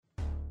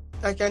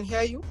I can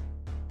hear you.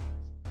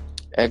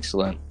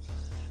 Excellent.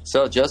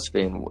 So,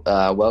 Joshapine,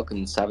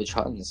 welcome to Savage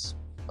Hunters.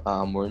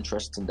 We're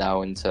interested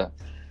now into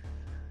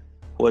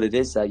what it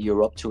is that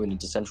you're up to in the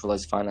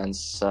decentralized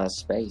finance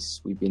space.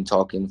 We've been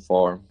talking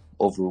for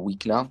over a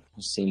week now.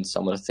 We've seen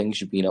some of the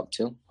things you've been up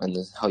to and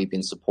how you've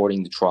been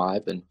supporting the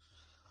tribe and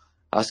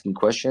asking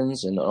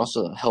questions and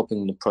also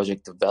helping the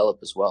project develop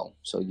as well.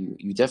 So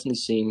you definitely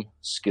seem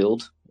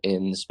skilled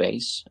in the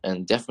space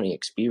and definitely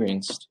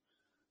experienced.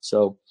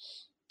 So,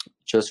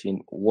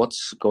 Josephine,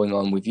 what's going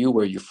on with you?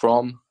 Where you're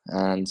from,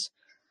 and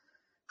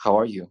how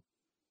are you?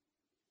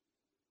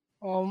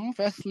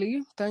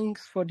 Firstly,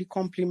 thanks for the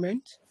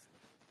compliment.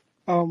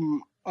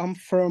 I'm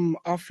from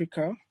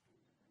Africa,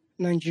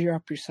 Nigeria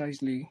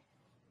precisely.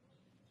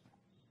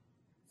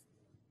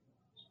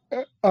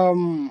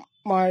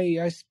 My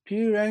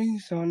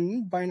experience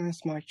on Binance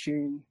Smart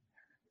Chain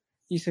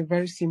is a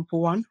very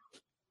simple one.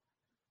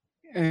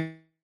 And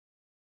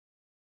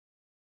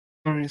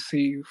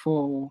currency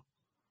for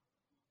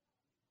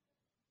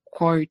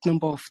quite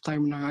number of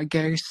time now. I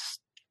guess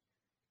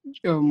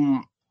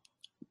 2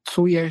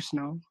 years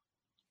now.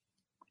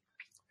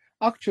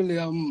 Actually,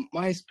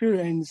 my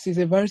experience is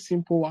a very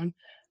simple one.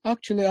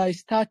 Actually, I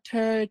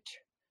started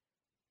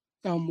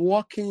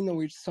working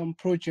with some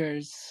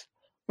projects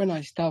when I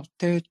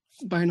started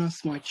Binance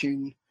Smart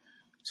Chain.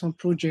 Some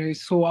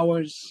projects, so I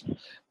was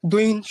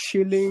doing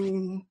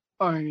shilling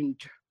and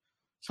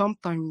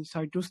sometimes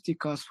I do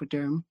stickers for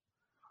them,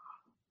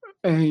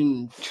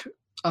 and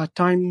at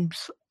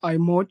times I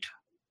mod.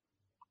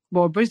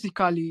 But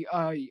basically,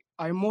 I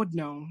mod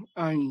now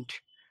and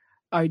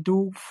I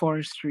do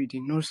forex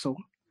trading also.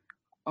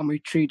 I'm a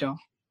trader.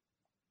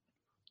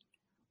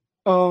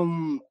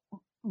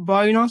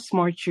 Binance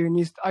Smart Chain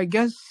is, I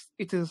guess,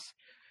 it is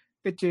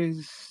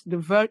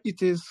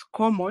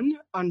common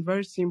and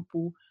very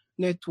simple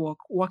network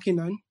working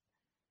on.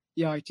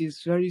 Yeah, it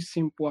is very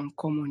simple and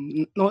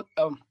common, not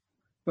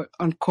but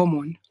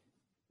uncommon.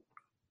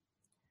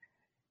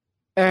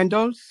 And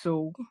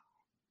also,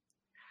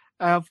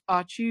 I have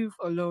achieved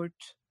a lot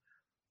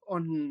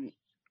on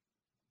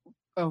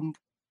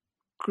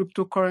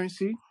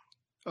cryptocurrency.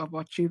 I've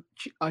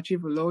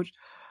achieved a lot.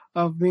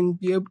 I've been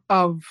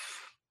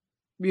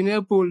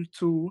able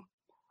to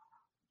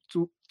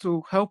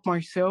help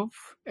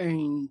myself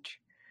and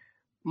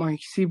my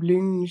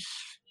siblings.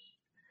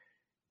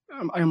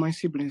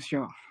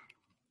 Yeah.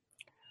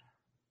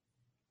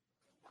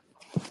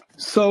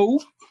 So,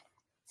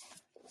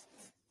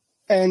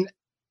 and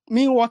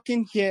me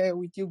working here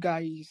with you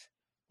guys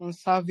on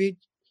Savage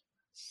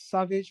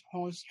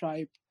Horse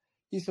Tribe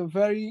is a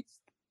very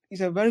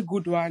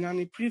good one and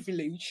a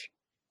privilege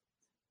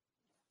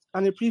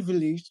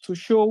to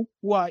show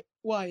who I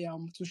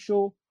am, to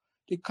show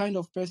the kind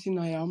of person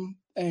I am,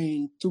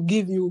 and to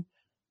give you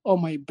all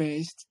my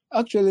best.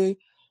 Actually,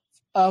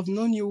 I've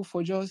known you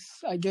for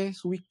just, I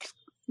guess,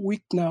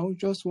 week now,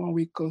 just 1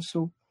 week or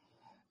so.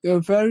 You're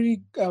a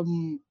very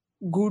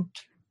good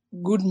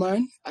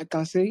man, I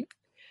can say,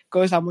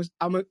 because I'm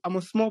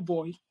a small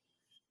boy.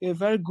 You're a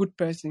very good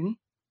person,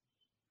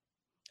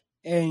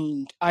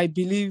 and I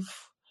believe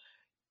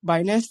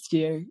by next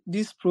year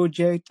this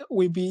project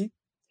will be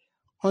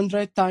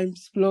 100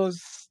 times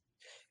plus.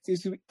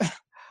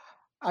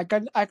 I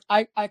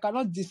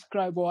cannot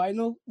describe, but I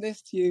know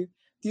next year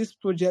this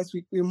project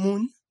will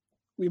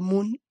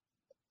moon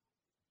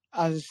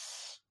as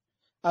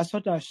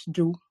such as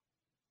do.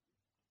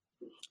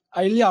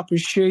 I really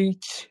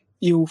appreciate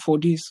you for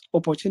this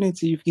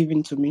opportunity you've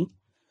given to me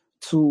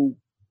to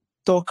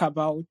talk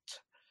about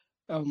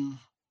to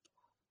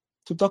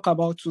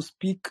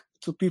speak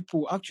to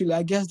people. Actually,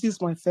 I guess this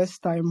is my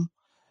first time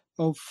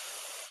of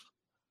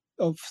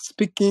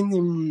speaking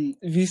in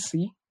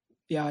VC.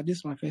 Yeah, this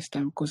is my first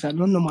time because I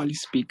don't normally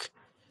speak.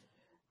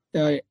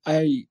 I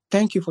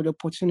thank you for the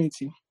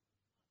opportunity.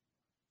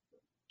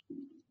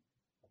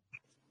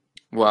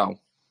 Wow,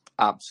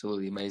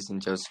 absolutely amazing,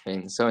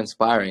 Josephine. So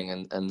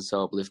inspiring and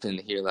so uplifting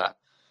to hear that.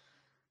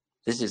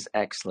 This is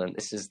excellent.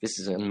 This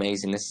is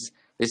amazing. This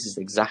is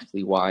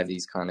exactly why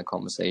these kind of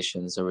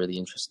conversations are really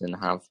interesting to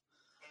have.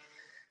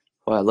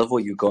 Well, I love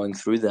what you're going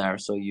through there.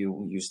 So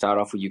you start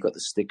off with, you got the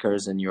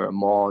stickers and your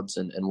mods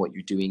and what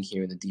you're doing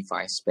here in the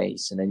DeFi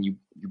space, and then you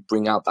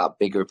bring out that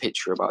bigger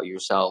picture about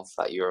yourself,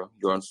 that you're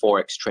on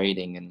forex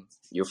trading and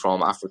you're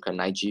from Africa,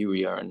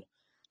 Nigeria, and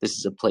this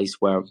is a place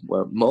where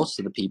most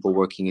of the people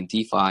working in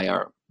DeFi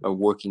are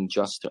working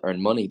just to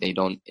earn money. They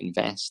don't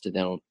invest. They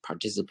don't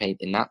participate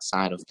in that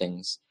side of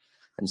things,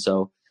 and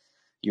so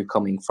you're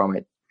coming from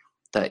it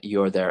that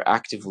you're there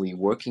actively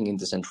working in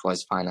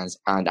decentralized finance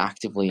and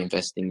actively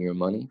investing your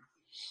money.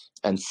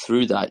 And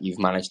through that, you've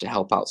managed to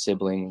help out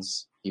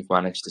siblings. You've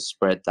managed to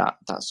spread that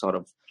sort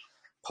of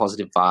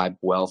positive vibe,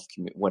 wealth,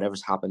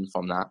 whatever's happened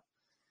from that.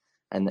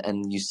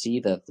 And you see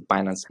that the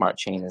Binance Smart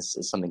Chain is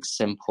something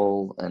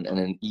simple and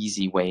an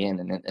easy way in.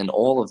 And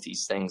all of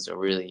these things are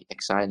really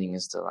exciting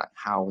as to like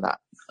how that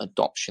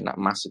adoption, that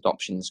mass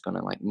adoption is going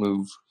to like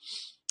move.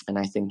 And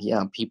I think,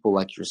 yeah, people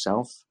like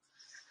yourself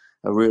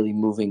are really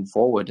moving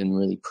forward and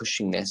really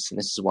pushing this. And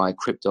this is why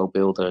crypto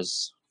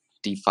builders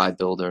DeFi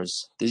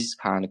builders. These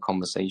kind of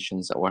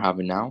conversations that we're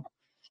having now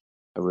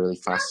are really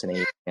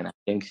fascinating and I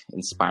think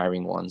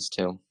inspiring ones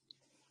too.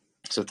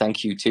 So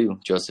thank you too,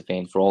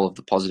 Joshapine, for all of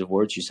the positive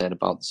words you said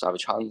about the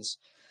Savage Hands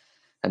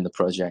and the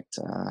project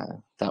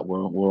that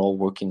we're all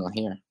working on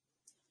here.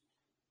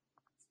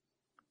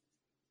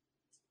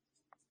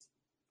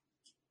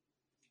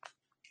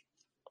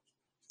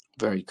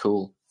 Very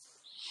cool.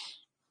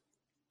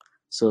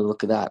 So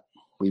look at that.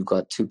 We've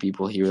got two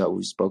people here that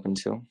we've spoken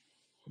to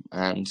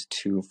and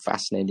two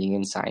fascinating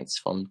insights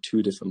from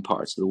two different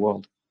parts of the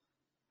world,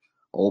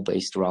 all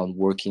based around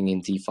working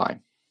in DeFi.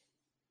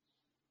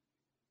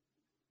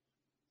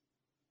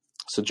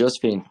 So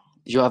Josephine,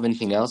 do you have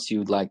anything else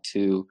you'd like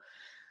to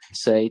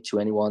say to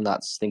anyone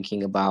that's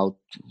thinking about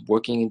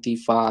working in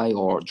DeFi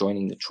or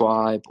joining the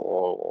tribe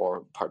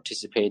or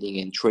participating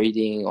in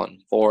trading on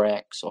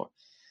Forex, or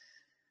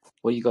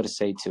what do you got to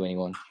say to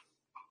anyone?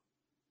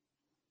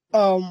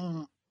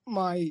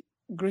 My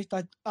great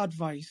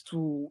advice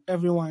to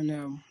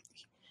everyone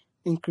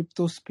in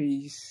crypto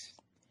space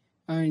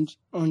and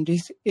on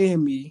this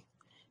AMA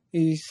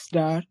is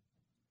that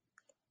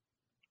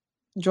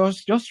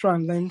just try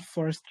and learn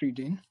forex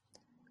trading.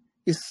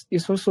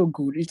 It's also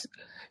good.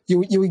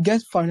 You will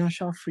get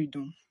financial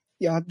freedom.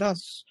 Yeah,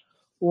 that's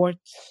what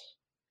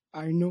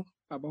I know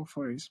about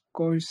forex,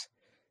 because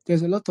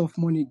there's a lot of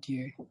money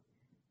there.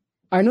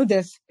 I know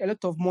there's a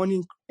lot of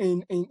money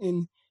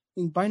in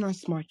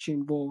Binance Smart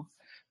Chain, but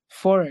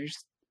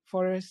forex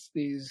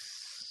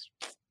is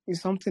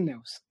something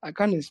else. I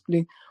can't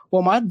explain.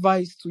 But my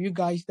advice to you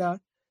guys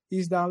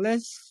is that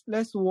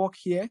let's work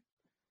here.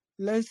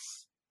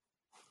 Let's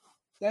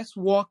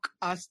work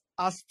as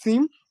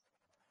team.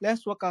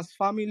 Let's work as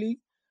family.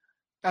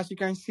 As you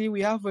can see,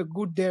 we have a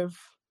good dev,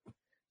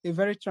 a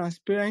very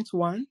transparent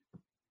one,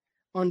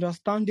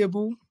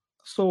 understandable.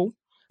 So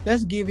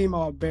let's give him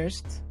our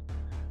best,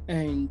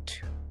 and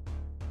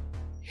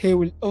he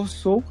will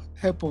also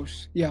help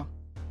us. Yeah.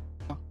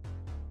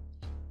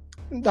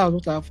 That's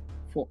what I have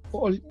for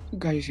all you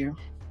guys here.